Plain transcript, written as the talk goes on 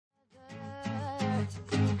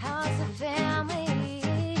How's the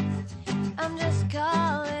family? I'm just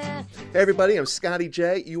calling. Hey everybody, I'm Scotty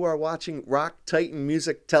J. You are watching Rock Titan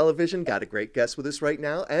Music Television. Got a great guest with us right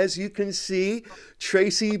now. As you can see,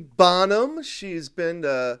 Tracy Bonham. She's been,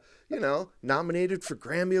 nominated for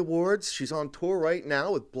Grammy Awards. She's on tour right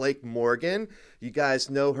now with Blake Morgan. You guys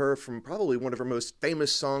know her from probably one of her most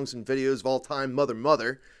famous songs and videos of all time, Mother,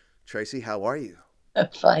 Mother. Tracy, how are you? I'm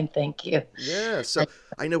fine, thank you. Yeah, so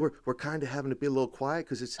I know we're kind of having to be a little quiet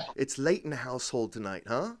because it's late in the household tonight,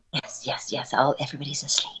 huh? Yes. Everybody's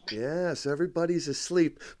asleep. Yes, everybody's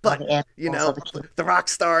asleep, All but the animals, you all know, the kids. the rock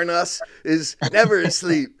star in us is never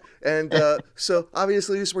asleep. And so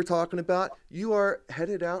obviously, as we're talking about, you are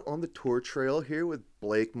headed out on the tour trail here with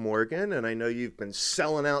Blake Morgan, and I know you've been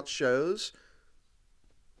selling out shows.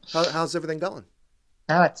 How's everything going?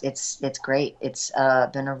 No, it's great. It's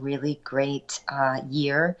been a really great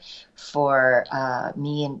year for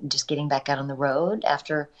me, and just getting back out on the road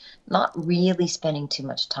after not really spending too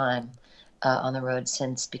much time on the road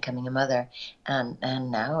since becoming a mother, and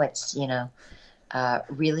now it's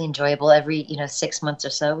really enjoyable. Every 6 months or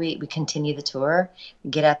so, we continue the tour. We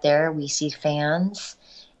get out there, we see fans,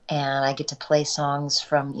 and I get to play songs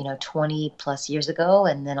from 20 plus years ago,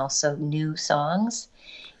 and then also new songs.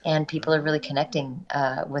 And people are really connecting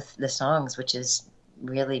with the songs, which is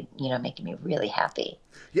really, making me really happy.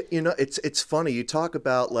 Yeah, it's funny. You talk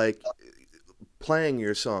about like playing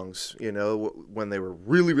your songs, when they were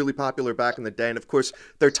really, really popular back in the day. And of course,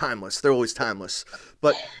 they're timeless. They're always timeless.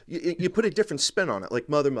 But you put a different spin on it, like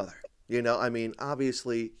Mother, Mother. I mean,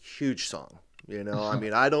 obviously, huge song. I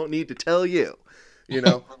mean, I don't need to tell you.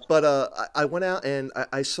 But I went out and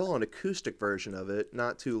I saw an acoustic version of it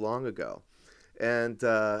not too long ago. And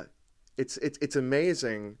it's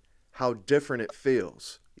amazing how different it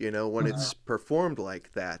feels, when it's performed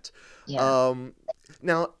like that. Yeah.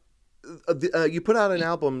 Now, you put out an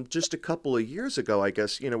album just a couple of years ago, I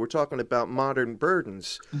guess. We're talking about Modern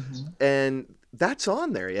Burdens, hmm and that's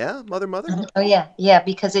on there, yeah? Mother, Mother? Oh, yeah,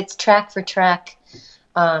 because it's track for track,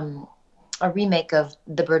 a remake of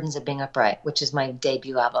The Burdens of Being Upright, which is my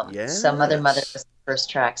debut album. So Mother, Mother Yes. was the first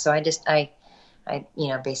track. So I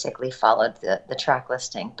basically followed the track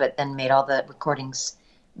listing, but then made all the recordings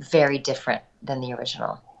very different than the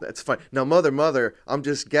original. That's fine. Now, Mother, Mother, I'm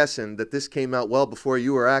just guessing that this came out well before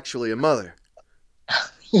you were actually a mother.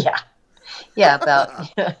 Yeah. Yeah, about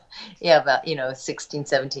 16,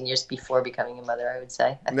 17 years before becoming a mother, I would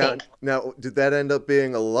say. I Now, think. now, did that end up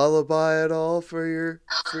being a lullaby at all for your?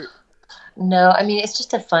 For... No, I mean it's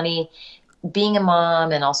just a funny being a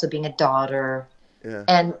mom and also being a daughter, Yeah.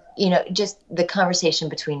 and just the conversation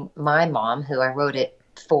between my mom, who I wrote it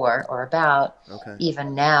for or about. Okay.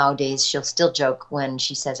 Even nowadays, she'll still joke when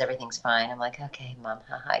she says everything's fine. I'm like, okay, mom,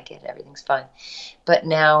 haha, I get it, everything's fine. But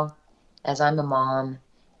now, as I'm a mom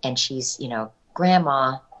and she's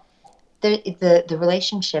grandma, the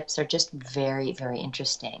relationships are just very, very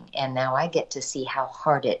interesting. And now I get to see how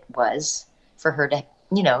hard it was for her to,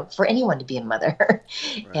 for anyone to be a mother.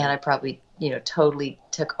 And Right. I probably, totally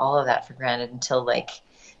took all of that for granted until like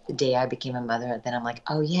the day I became a mother. Then I'm like,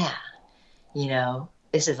 oh yeah,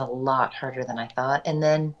 this is a lot harder than I thought. And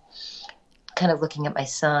then kind of looking at my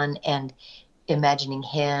son and imagining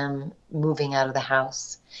him moving out of the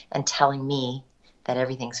house and telling me that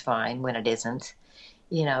everything's fine when it isn't.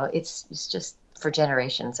 It's just for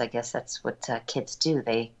generations. I guess that's what kids do.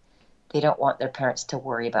 They don't want their parents to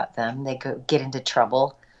worry about them. They get into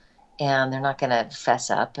trouble, and they're not going to fess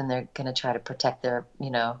up, and they're going to try to protect their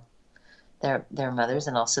mothers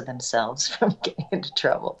and also themselves from getting into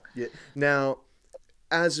trouble. Yeah. Now,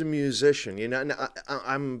 as a musician, now,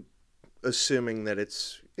 I'm assuming that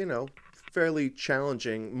it's, fairly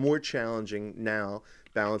challenging, more challenging now,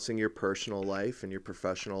 balancing your personal life and your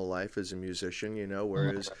professional life as a musician,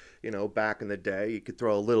 whereas, back in the day, you could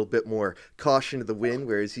throw a little bit more caution to the wind,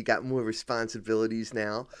 whereas you got more responsibilities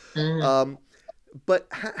now. Mm. Um, but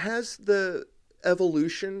has the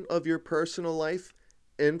evolution of your personal life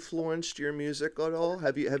influenced your music at all?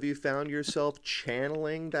 Have you found yourself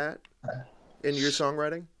channeling that in your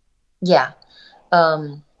songwriting? Yeah.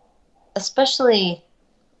 Um, Especially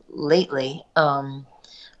lately, I'm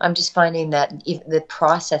just finding that the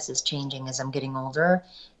process is changing as I'm getting older,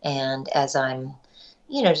 and as I'm,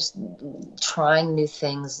 just trying new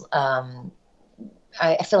things.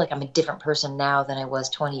 I feel like I'm a different person now than I was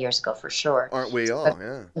 20 years ago, for sure. Aren't we But all?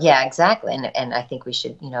 Yeah. yeah, exactly. And I think we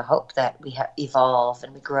should, hope that we evolve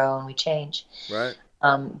and we grow and we change. Right.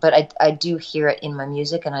 But I do hear it in my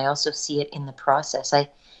music, and I also see it in the process.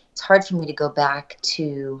 It's hard for me to go back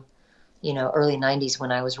to, early 90s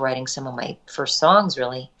when I was writing some of my first songs,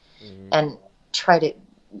 really, Hmm. and try to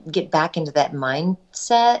get back into that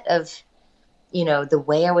mindset of, the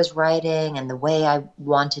way I was writing and the way I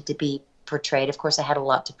wanted to be portrayed. Of course, I had a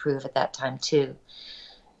lot to prove at that time too.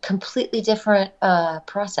 Completely different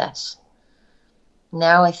process.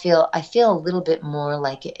 Now I feel a little bit more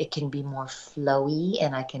like it can be more flowy,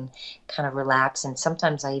 and I can kind of relax. And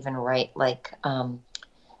sometimes I even write like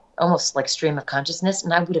almost like stream of consciousness.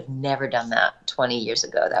 And I would have never done that 20 years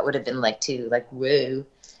ago. That would have been like too like woo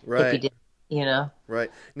if you Right. did, you know. Right.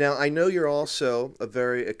 Now, I know you're also a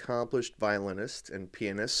very accomplished violinist and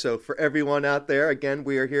pianist. So, for everyone out there, again,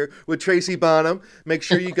 we are here with Tracy Bonham. Make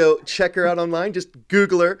sure you go check her out online. Just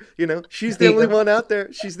Google her. She's the There you only go. one out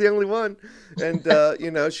there. She's the only one. And,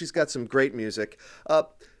 she's got some great music.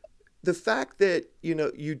 The fact that,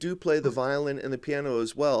 you do play the violin and the piano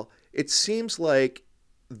as well, it seems like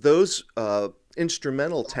those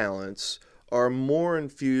instrumental talents are more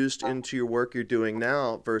infused into your work you're doing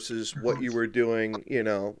now versus what you were doing,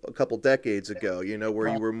 a couple decades ago, where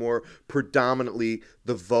you were more predominantly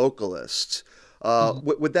the vocalist. Mhm.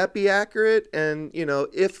 Would that be accurate? And,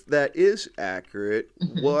 if that is accurate,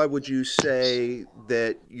 Mhm. why would you say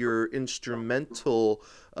that your instrumental,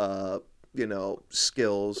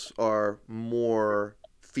 skills are more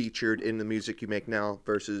featured in the music you make now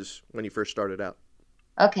versus when you first started out?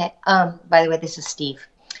 Okay. By the way, this is Steve.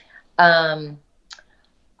 Um,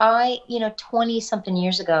 20 something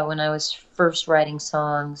years ago when I was first writing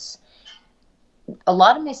songs, a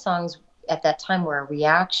lot of my songs at that time were a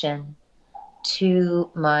reaction to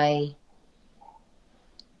my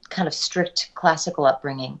kind of strict classical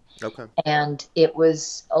upbringing. Okay. And it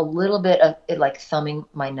was a little bit of it like thumbing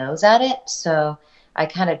my nose at it. So I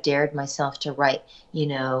kind of dared myself to write,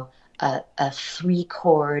 a three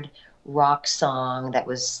chord rock song that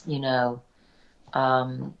was,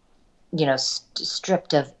 um,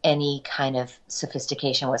 stripped of any kind of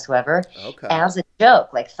sophistication whatsoever, Okay. as a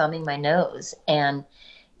joke, like thumbing my nose. And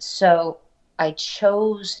so I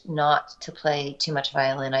chose not to play too much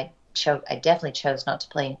violin. I definitely chose not to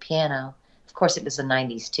play piano. Of course, it was the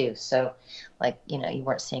 90s too. So like, you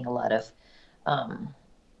weren't seeing a lot of, um,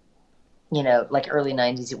 like early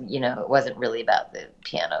 90s, it wasn't really about the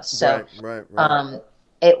piano. So Right, right, right. um,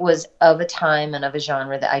 it was of a time and of a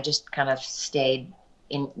genre that I just kind of stayed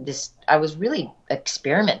in this. I was really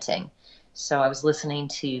experimenting. So I was listening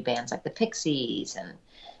to bands like the Pixies and,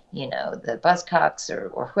 the Buzzcocks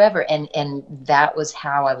or whoever. And that was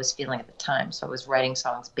how I was feeling at the time. So I was writing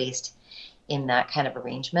songs based in that kind of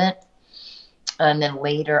arrangement. And then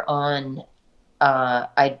later on,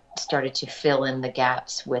 I started to fill in the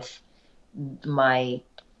gaps with my,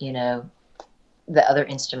 you know, the other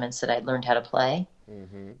instruments that I'd learned how to play.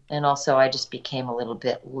 Hmm. And also, I just became a little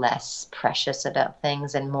bit less precious about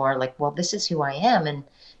things and more like, well, this is who I am and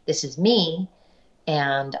this is me.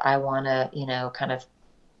 And I want to,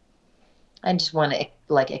 I just want to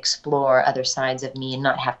like explore other sides of me and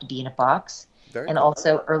not have to be in a box. Very And cool.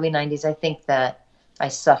 also, early 90s, I think that I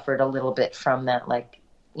suffered a little bit from that, like,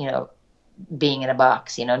 you know, being in a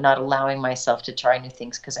box, not allowing myself to try new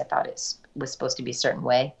things because I thought it was supposed to be a certain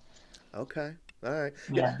way. Okay. All right.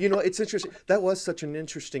 Yeah, Yeah. it's interesting. That was such an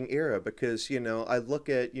interesting era because, I look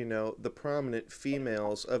at, the prominent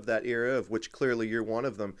females of that era, of which clearly you're one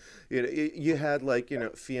of them. You had like,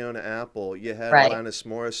 Fiona Apple, you had Right. Alanis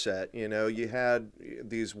Morissette, you had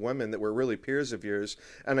these women that were really peers of yours.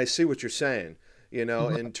 And I see what you're saying, Hmm.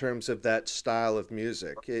 in terms of that style of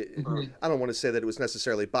music. I don't want to say that it was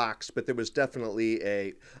necessarily boxed, but there was definitely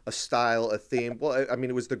a style, a theme. Well, I mean,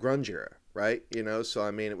 it was the grunge era, right? So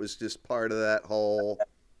I mean, it was just part of that whole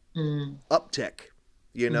Mm-hmm. uptick.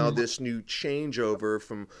 Hmm. This new changeover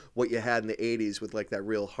from what you had in the '80s with like that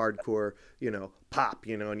real hardcore, pop,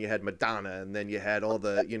 and you had Madonna, and then you had all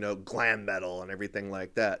the, glam metal and everything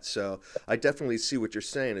like that. So I definitely see what you're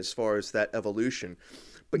saying as far as that evolution.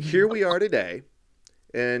 But here we are today,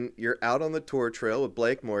 and you're out on the tour trail with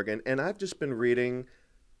Blake Morgan, and I've just been reading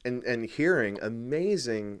and hearing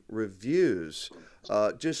amazing reviews.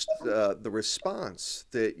 Just the response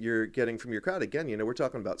that you're getting from your crowd. Again, we're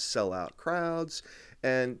talking about sellout crowds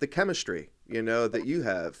and the chemistry, that you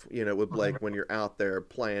have, with Blake when you're out there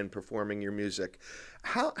playing, performing your music.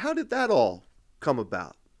 How did that all come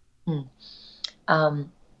about? Hmm.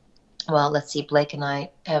 Um, well, let's see. Blake and I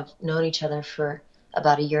have known each other for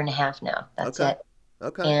about a year and a half now. That's Okay, it.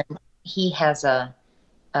 okay, And he has a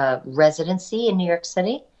residency in New York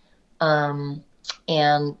City. Um,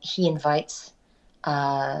 and he invites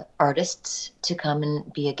artists to come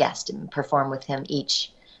and be a guest and perform with him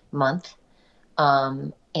each month.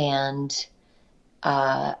 And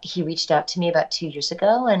he reached out to me about 2 years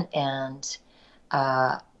ago, and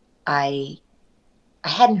uh, I I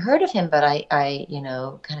hadn't heard of him, but I you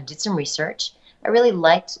know, kind of did some research. I really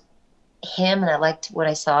liked him and I liked what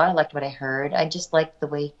I saw. I liked what I heard. I just liked the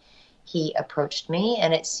way he approached me,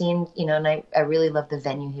 and it seemed, you know, and I really loved the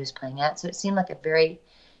venue he was playing at. So it seemed like a very,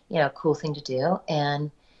 you know, cool thing to do.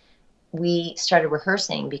 And we started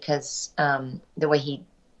rehearsing because the way he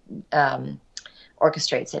um,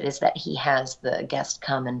 orchestrates it is that he has the guest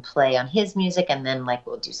come and play on his music, and then like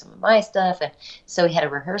we'll do some of my stuff. And so we had a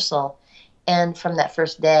rehearsal, and from that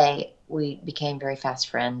first day we became very fast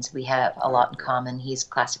friends. We have a lot in common. He's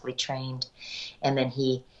classically trained, and then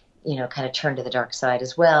he, you know, kind of turned to the dark side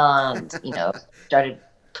as well, and you know, started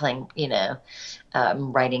playing, you know,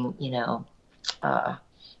 writing, you know, uh,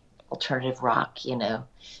 alternative rock, you know,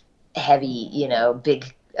 heavy, you know,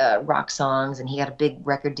 big rock songs, and he got a big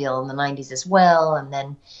record deal in the 90s as well. And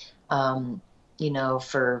then, you know,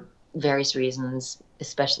 for various reasons,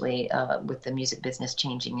 especially with the music business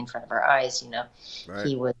changing in front of our eyes, you know, Right.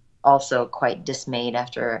 he was also quite dismayed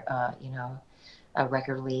after, you know, a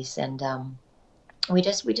record release. And we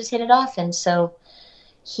just hit it off. And so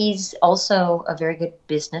he's also a very good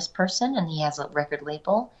business person, and he has a record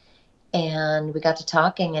label. And we got to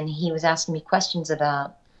talking, and he was asking me questions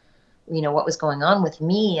about, you know, what was going on with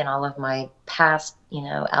me and all of my past, you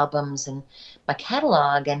know, albums and my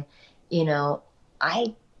catalog. And, you know,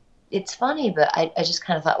 it's funny, but I just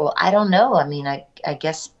kind of thought, well, I don't know. I mean, I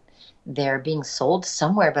guess they're being sold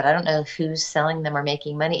somewhere, but I don't know who's selling them or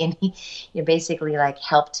making money. And he, you know, basically like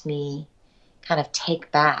helped me kind of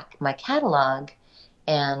take back my catalog.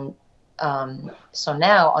 And so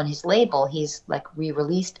now on his label, he's like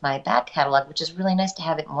re-released my back catalog, which is really nice to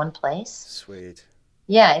have it in one place. Sweet.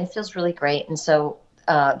 Yeah, it feels really great. And so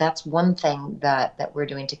that's one thing that we're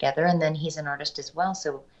doing together. And then he's an artist as well,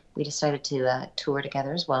 so we decided to tour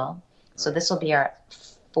together as well. So this will be our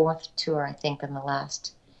fourth tour, I think, in the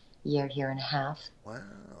last year and a half. Wow.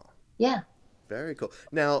 Yeah. Very cool.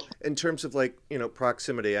 Now, in terms of like, you know,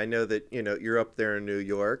 proximity, I know that, you know, you're up there in New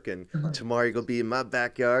York and tomorrow you're going to be in my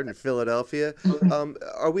backyard in Philadelphia.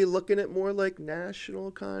 Are we looking at more like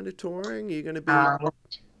national kind of touring? Are you going to be?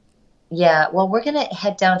 Yeah, well, we're going to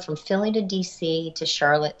head down from Philly to DC to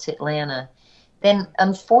Charlotte to Atlanta. Then,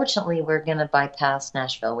 unfortunately, we're going to bypass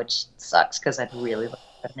Nashville, which sucks because I'd really love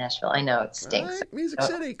to go to Nashville. I know it stinks. Right? Music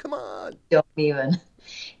City, come on. Don't even.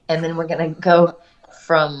 And then we're going to go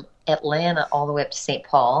from Atlanta all the way up to St.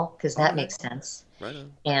 Paul because that makes sense. Right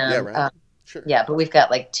on. Yeah, And right. Sure. yeah, but we've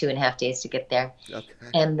got like 2.5 days to get there. Okay.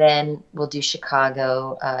 And then we'll do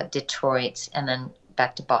Chicago, Detroit, and then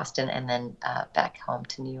back to Boston, and then back home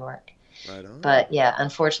to New York. Right on. But yeah,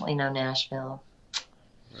 unfortunately, no Nashville.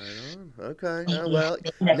 Right on. Okay. Maybe, Well,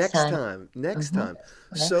 maybe next time. Next Mhm. time.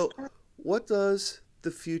 Next So, time. what does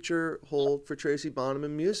the future hold for Tracy Bonham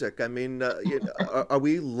in music? I mean, are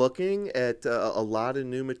we looking at a lot of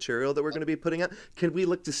new material that we're going to be putting out? Can we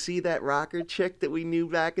look to see that rocker chick that we knew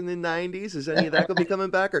back in the 90s? Is any of that going to be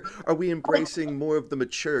coming back? Or are we embracing more of the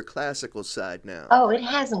mature classical side now? Oh, it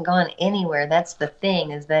hasn't gone anywhere. That's the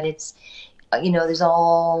thing, is that it's, you know, there's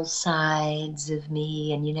all sides of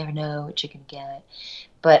me, and you never know what you can get.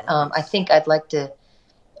 But I think I'd like to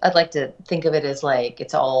think of it as like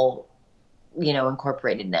it's all, you know,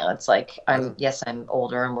 incorporated now. It's like I'm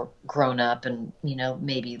older and we're grown up, and you know,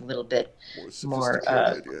 maybe a little bit More more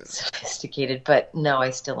sophisticated, yeah. sophisticated. But no, I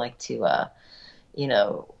still like to, you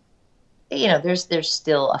know, there's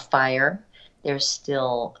still a fire. There's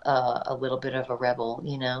still a little bit of a rebel,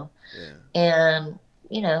 you know, Yeah. and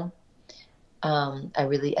you know.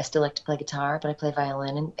 I still like to play guitar, but I play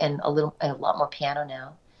violin and a lot more piano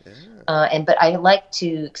now. Yeah. But I like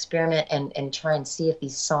to experiment and try and see if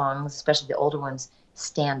these songs, especially the older ones,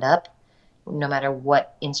 stand up, no matter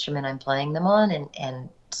what instrument I'm playing them on. And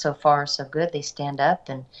so far, so good. They stand up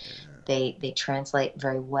and they translate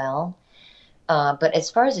very well. But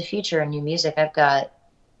as far as the future and new music, I've got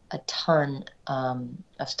a ton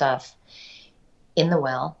of stuff in the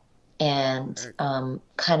well and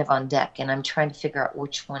kind of on deck, and I'm trying to figure out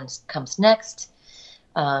which one comes next.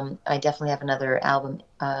 I definitely have another album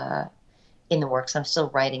in the works. I'm still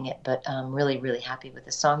writing it, but I'm really, really happy with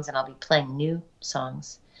the songs, and I'll be playing new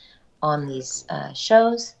songs on these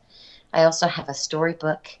shows. I also have a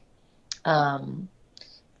storybook,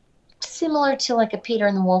 similar to like a Peter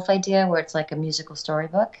and the Wolf idea, where it's like a musical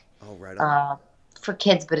storybook. Oh, right on. For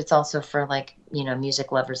kids, but it's also for like, you know,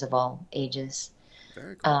 music lovers of all ages.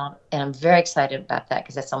 Very cool. And I'm very excited about that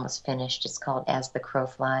because it's almost finished. It's called As the Crow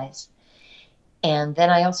Flies. And then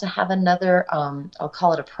I also have another, I'll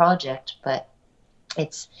call it a project, but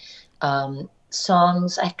it's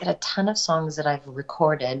songs. I've got a ton of songs that I've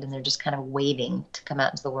recorded, and they're just kind of waiting to come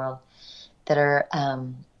out into the world, that are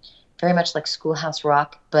very much like Schoolhouse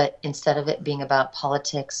Rock, but instead of it being about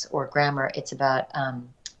politics or grammar, it's about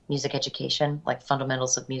music education, like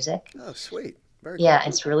fundamentals of music. Oh, sweet. Very Yeah, cool.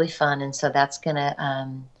 it's really fun. And so that's going to,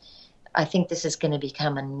 I think this is going to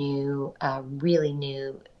become a new, really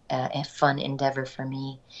new and fun endeavor for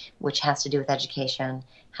me, which has to do with education,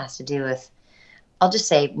 has to do with, I'll just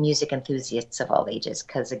say music enthusiasts of all ages,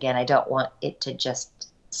 because again, I don't want it to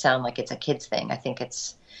just sound like it's a kid's thing. I think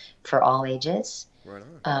it's for all ages, Right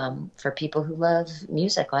on. for people who love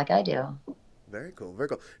music like I do. Very cool. Very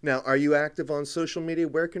cool. Now, are you active on social media?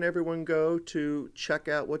 Where can everyone go to check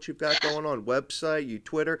out what you've got going on? Website, you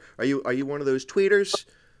Twitter? Are you one of those tweeters?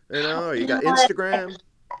 You know, or you got Instagram?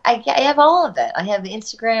 I have all of it. I have the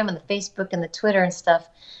Instagram and the Facebook and the Twitter and stuff.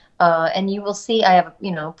 And you will see I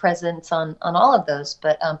have, presence on all of those,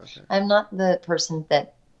 but Okay. I'm not the person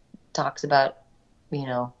that talks about,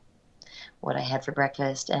 what I had for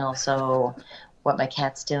breakfast and also what my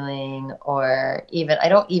cat's doing, or even, I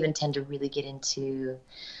don't even tend to really get into,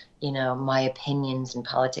 my opinions and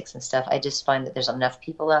politics and stuff. I just find that there's enough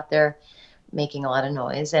people out there making a lot of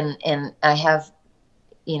noise, and I have,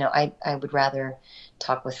 I would rather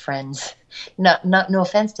talk with friends. Not no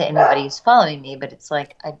offense to anybody who's following me, but it's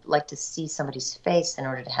like I'd like to see somebody's face in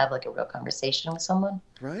order to have like a real conversation with someone.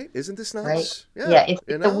 Right? Isn't this nice? Right? Yeah. Yeah,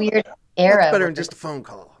 it's a weird Much era. better where- than just a phone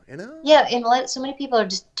call, you know? Yeah, and so many people are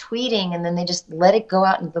just tweeting and then they just let it go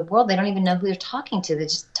out into the world. They don't even know who they're talking to. They're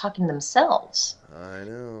just talking to themselves. I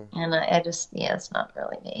know. And I just, it's not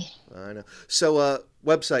really me. I know. So,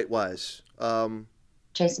 website-wise,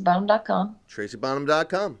 TracyBonham.com.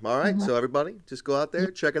 TracyBonham.com. All right. Mhm. So, everybody, just go out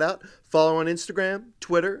there, check it out. Follow on Instagram,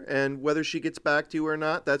 Twitter, and whether she gets back to you or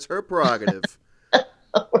not, that's her prerogative.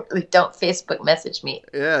 Really, don't Facebook message me.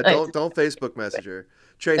 Yeah, don't Facebook message her.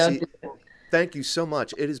 Tracy, Don't do it. thank you so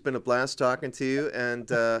much. It has been a blast talking to you.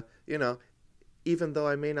 And, even though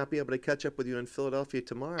I may not be able to catch up with you in Philadelphia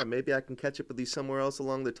tomorrow, maybe I can catch up with you somewhere else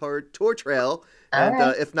along the tour trail. All And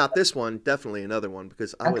right. if not this one, definitely another one,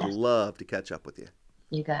 because I would Okay. love to catch up with you.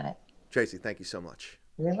 You got it. Tracy, thank you so much.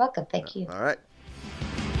 You're welcome. Thank you. All right.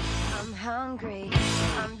 I'm hungry,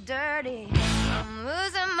 I'm dirty, I'm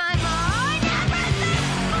losing